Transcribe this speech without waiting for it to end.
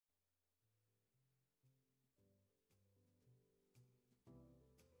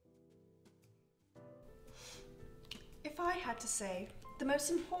had to say, the most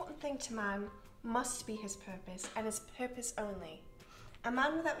important thing to man must be his purpose, and his purpose only. A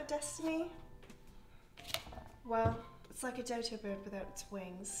man without a destiny? Well, it's like a dodo bird without its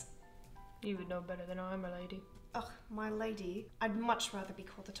wings. You would know better than I, my lady. Ugh, my lady, I'd much rather be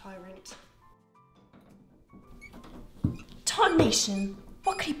called a tyrant. Tarnation!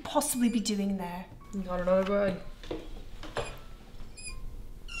 What could he possibly be doing there? Not another bride.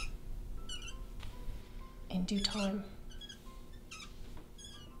 In due time.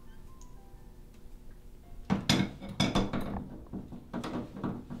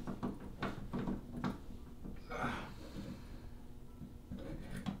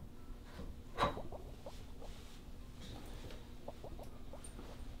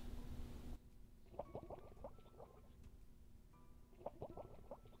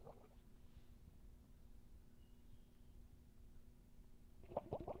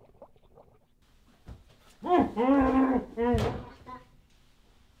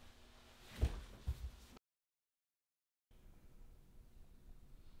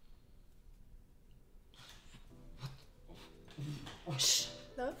 Shh,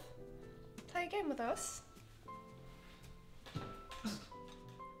 love. Play a game with us.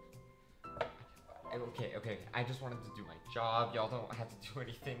 Okay. I just wanted to do my job. Y'all don't have to do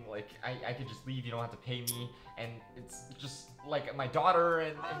anything. Like, I could just leave. You don't have to pay me. And it's just like my daughter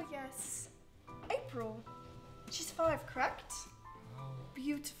and... Oh, yes. April. She's 5, correct? Oh.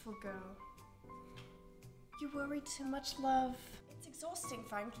 Beautiful girl. You worry too much, love. It's exhausting,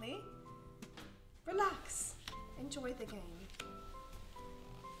 frankly. Relax. Enjoy the game.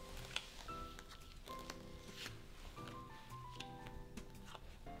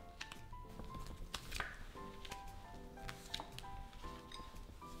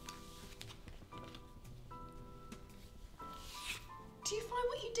 Do you find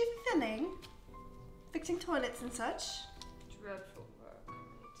what you do filling? Fixing toilets and such? Dreadful work, mate.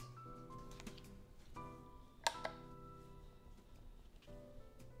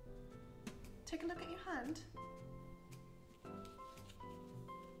 Take a look at your hand.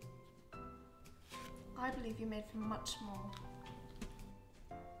 I believe you made for much more.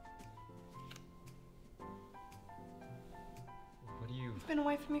 What do you... You've been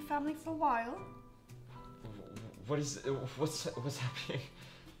away from your family for a while. What's happening?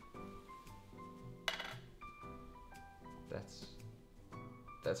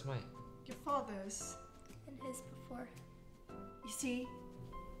 That's my... Your father's. And his before. You see,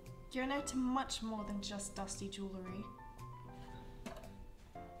 you're an heir to much more than just dusty jewellery.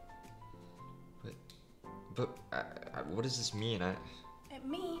 But what does this mean? It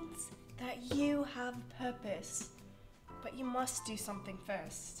means that you have a purpose, but you must do something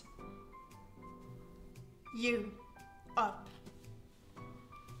first. You, up.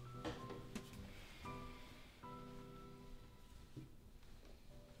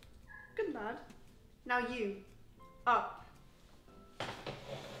 Good lad. Now you, up.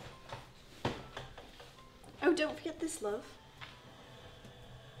 Oh, don't forget this, love.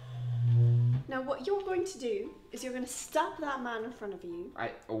 Now what you're going to do is you're going to stab that man in front of you.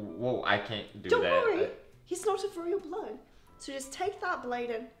 Whoa, I can't do Don't that. worry, he's not of royal blood. So just take that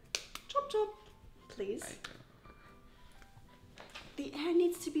blade and chop chop, please. The heir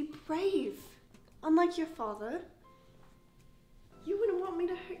needs to be brave. Unlike your father. You wouldn't want me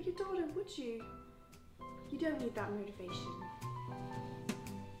to hurt your daughter, would you? You don't need that motivation.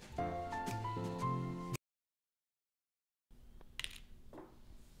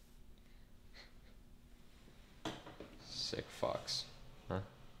 Sick fox, huh?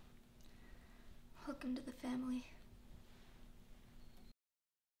 Welcome to the family.